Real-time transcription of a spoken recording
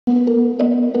Hey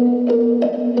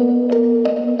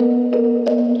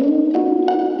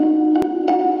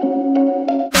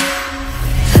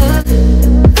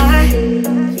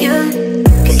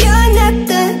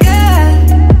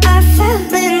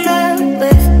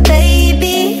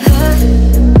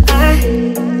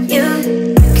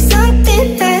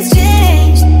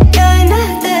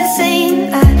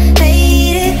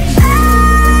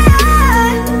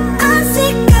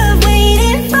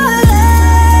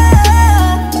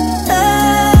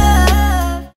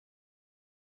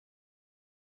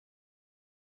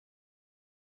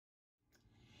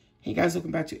guys,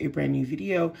 welcome back to a brand new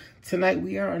video. Tonight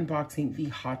we are unboxing the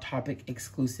Hot Topic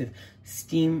exclusive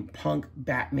Steampunk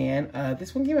Batman.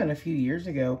 This one came out a few years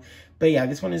ago, but yeah,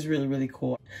 this one is really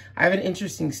cool. I have an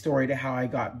interesting story to how I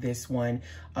got this one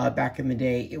back in the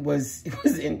day. It was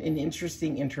an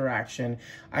interesting interaction,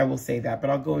 I will say that, but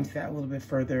I'll go into that a little bit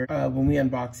further when we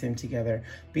unbox him together.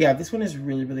 But yeah, this one is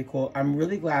really cool. I'm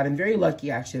really glad and very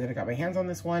lucky actually that I got my hands on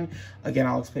this one. Again,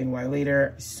 I'll explain why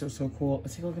later. It's so cool.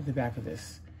 Let's take a look at the back of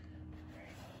this.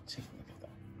 Take a look at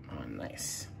that. Oh,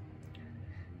 nice.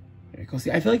 Very cool.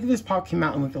 See, I feel like if this pop came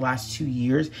out in like the last 2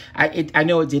 years, I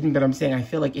know it didn't, but I'm saying I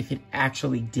feel like if it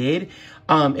actually did,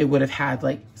 it would have had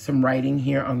like some writing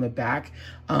here on the back.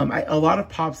 A lot of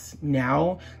pops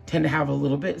now tend to have a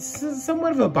little bit,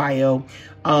 somewhat of a bio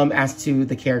as to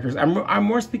the characters. I'm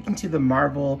more speaking to the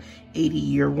Marvel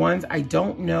 80-year ones. I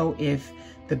don't know if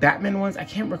the Batman ones, I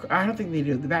don't think they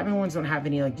do. The Batman ones don't have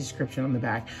any like description on the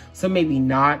back, so maybe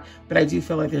not, but I do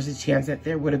feel like there's a chance that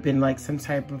there would have been like some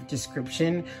type of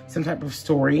description, some type of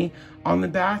story on the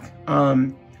back.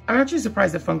 I'm actually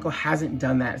surprised that Funko hasn't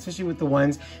done that, especially with the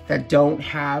ones that don't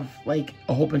have like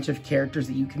a whole bunch of characters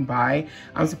that you can buy.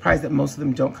 I'm surprised that most of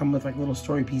them don't come with like little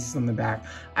story pieces on the back.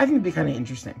 I think it'd be kind of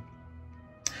interesting.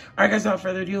 All right guys, without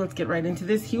further ado, let's get right into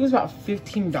this. He was about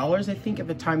 $15, I think, at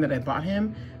the time that I bought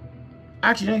him.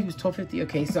 Actually, no, he was $12.50.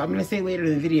 Okay, so I'm going to say later in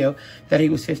the video that he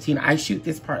was 15. I shoot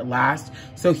this part last,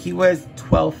 so he was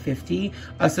 $12.50.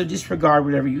 So disregard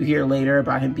whatever you hear later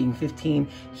about him being 15.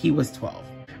 He was 12. All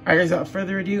right, guys, without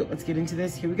further ado, let's get into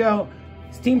this. Here we go.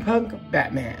 Steampunk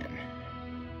Batman.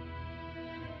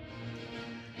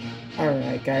 All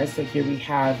right, guys, so here we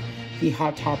have the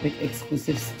Hot Topic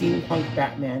exclusive Steampunk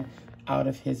Batman out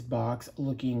of his box,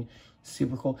 looking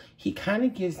super cool. He kind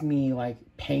of gives me like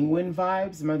Penguin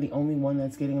vibes. Am I the only one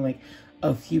that's getting like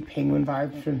a few Penguin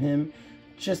vibes from him?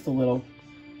 Just a little.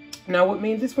 Now, what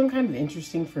made this one kind of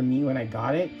interesting for me when I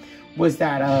got it was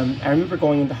that I remember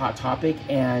going into Hot Topic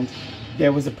and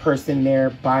there was a person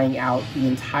there buying out the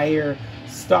entire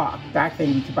stock. Back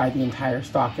then you could buy the entire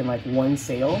stock in like one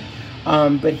sale,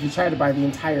 but he tried to buy the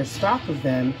entire stock of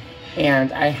them,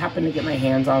 and I happened to get my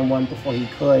hands on one before he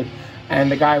could. And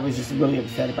the guy was just really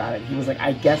upset about it. He was like,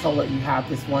 I guess I'll let you have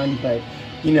this one, but,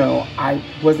 you know, I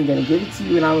wasn't going to give it to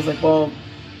you. And I was like, well,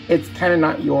 it's kind of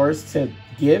not yours to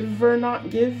give or not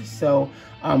give. So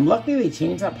luckily they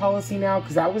changed that policy now,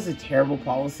 because that was a terrible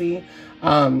policy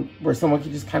where someone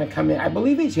could just kind of come in. I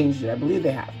believe they changed it. I believe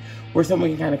they have. Where someone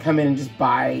can kind of come in and just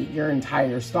buy your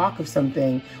entire stock of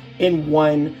something in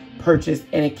one purchase,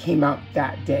 and it came out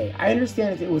that day. I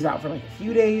understand if it was out for like a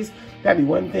few days, that'd be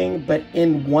one thing, but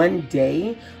in one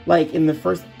day, like in the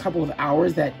first couple of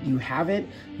hours that you have it,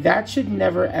 that should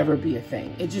never ever be a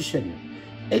thing. It just shouldn't.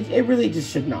 It really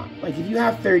just should not. Like if you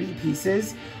have 30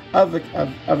 pieces of a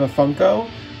Funko,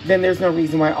 then there's no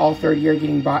reason why all 30 are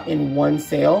getting bought in one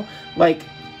sale. Like,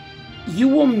 you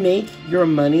will make your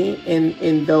money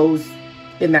in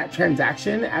that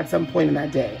transaction at some point in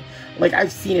that day. Like,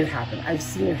 I've seen it happen. I've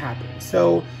seen it happen.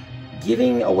 So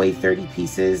giving away 30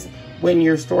 pieces when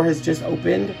your store has just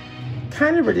opened,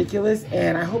 kind of ridiculous.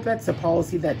 And I hope that's a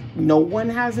policy that no one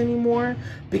has anymore,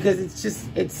 because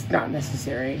it's not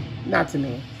necessary. Not to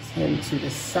me. Him to the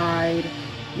side.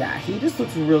 Yeah, he just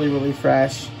looks really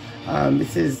fresh.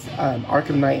 This is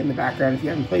Arkham Knight in the background. If you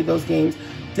haven't played those games,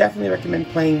 definitely recommend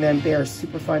playing them. They are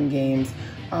super fun games.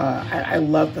 I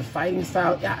love the fighting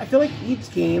style. Yeah, I feel like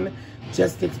each game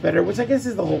just gets better, which I guess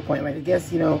is the whole point. Like, I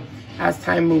guess, you know, as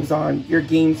time moves on, your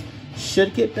games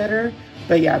should get better.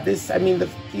 But yeah, I mean,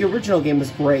 the original game was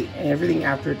great, and everything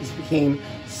after it just became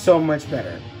so much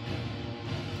better.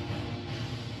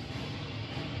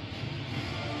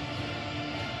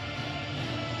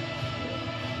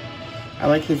 I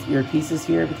like his earpieces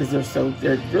here because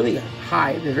they're really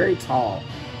high. They're very tall.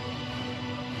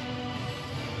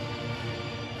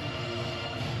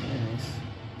 Nice.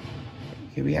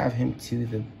 Here we have him to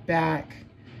the back.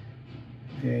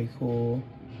 Very cool.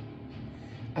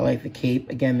 I like the cape.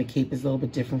 Again, the cape is a little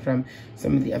bit different from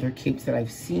some of the other capes that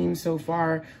I've seen so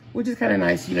far, which is kind of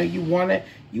nice. You know, you want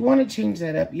to change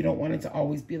that up. You don't want it to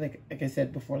always be like I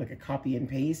said before, like a copy and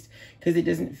paste, because it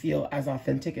doesn't feel as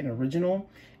authentic and original.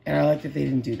 And I like that they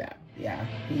didn't do that. Yeah,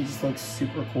 he just looks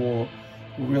super cool.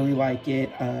 Really like it.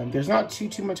 There's not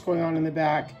too much going on in the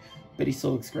back, but he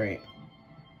still looks great.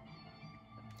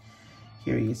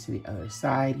 Here he is to the other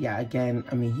side. Yeah, again,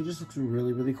 I mean, he just looks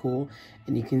really cool.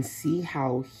 And you can see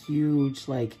how huge,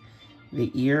 like,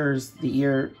 the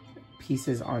ear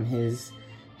pieces on his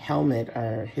helmet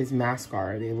or his mask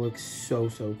are. They look so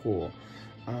cool.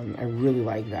 I really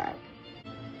like that.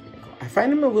 I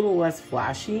find him a little less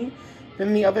flashy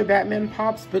than the other Batman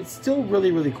pops, but still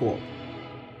really cool.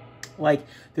 Like,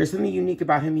 there's something unique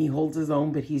about him. He holds his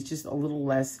own, but he's just a little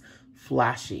less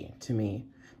flashy to me.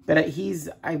 But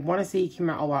I want to say he came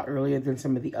out a lot earlier than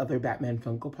some of the other Batman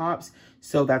Funko Pops.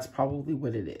 So that's probably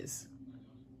what it is.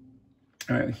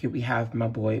 All right, here we have my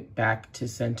boy back to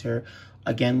center.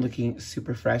 Again, looking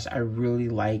super fresh. I really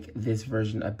like this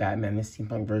version of Batman, the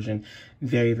steampunk version.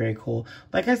 Very cool.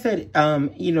 Like I said,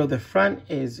 you know, the front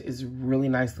is really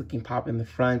nice looking pop in the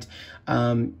front.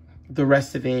 The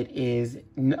rest of it is,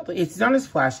 it's not as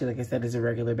flashy, like I said, as a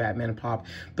regular Batman pop,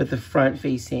 but the front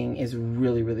facing is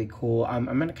really cool. I'm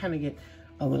going to kind of get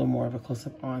a little more of a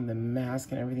close-up on the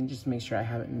mask and everything, just to make sure I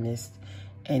haven't missed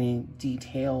any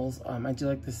details. I do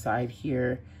like the side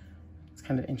here. It's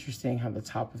kind of interesting how the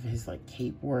top of his like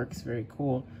cape works. Very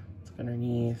cool. Look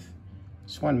underneath.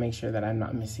 Just want to make sure that I'm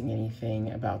not missing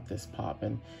anything about this pop,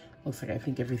 and looks like I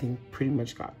think everything pretty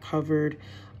much got covered.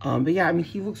 But yeah, I mean,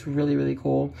 he looks really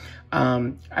cool.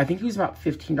 I think he was about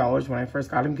 $15 when I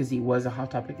first got him, because he was a Hot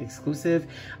Topic exclusive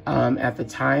at the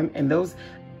time. And those,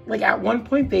 like, at one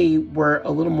point they were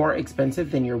a little more expensive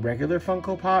than your regular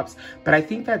Funko Pops, but I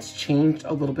think that's changed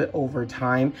a little bit over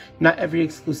time. Not every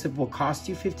exclusive will cost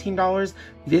you $15.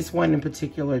 This one in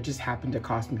particular just happened to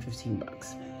cost me 15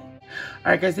 bucks.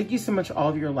 All right, guys, thank you so much for all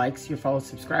of your likes, your follows,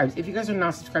 subscribes. If you guys are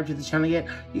not subscribed to the channel yet,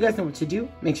 you guys know what to do.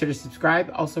 Make sure to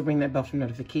subscribe. Also, ring that bell for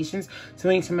notifications, so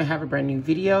anytime I have a brand new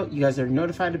video, you guys are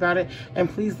notified about it. And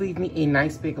please leave me a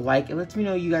nice big like. It lets me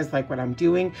know you guys like what I'm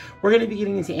doing. We're going to be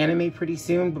getting into anime pretty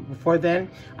soon, but before then,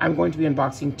 I'm going to be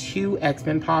unboxing 2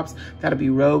 X-Men pops. That'll be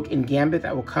Rogue and Gambit.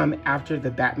 That will come after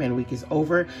the Batman week is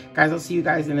over. Guys, I'll see you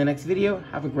guys in the next video.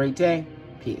 Have a great day.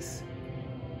 Peace.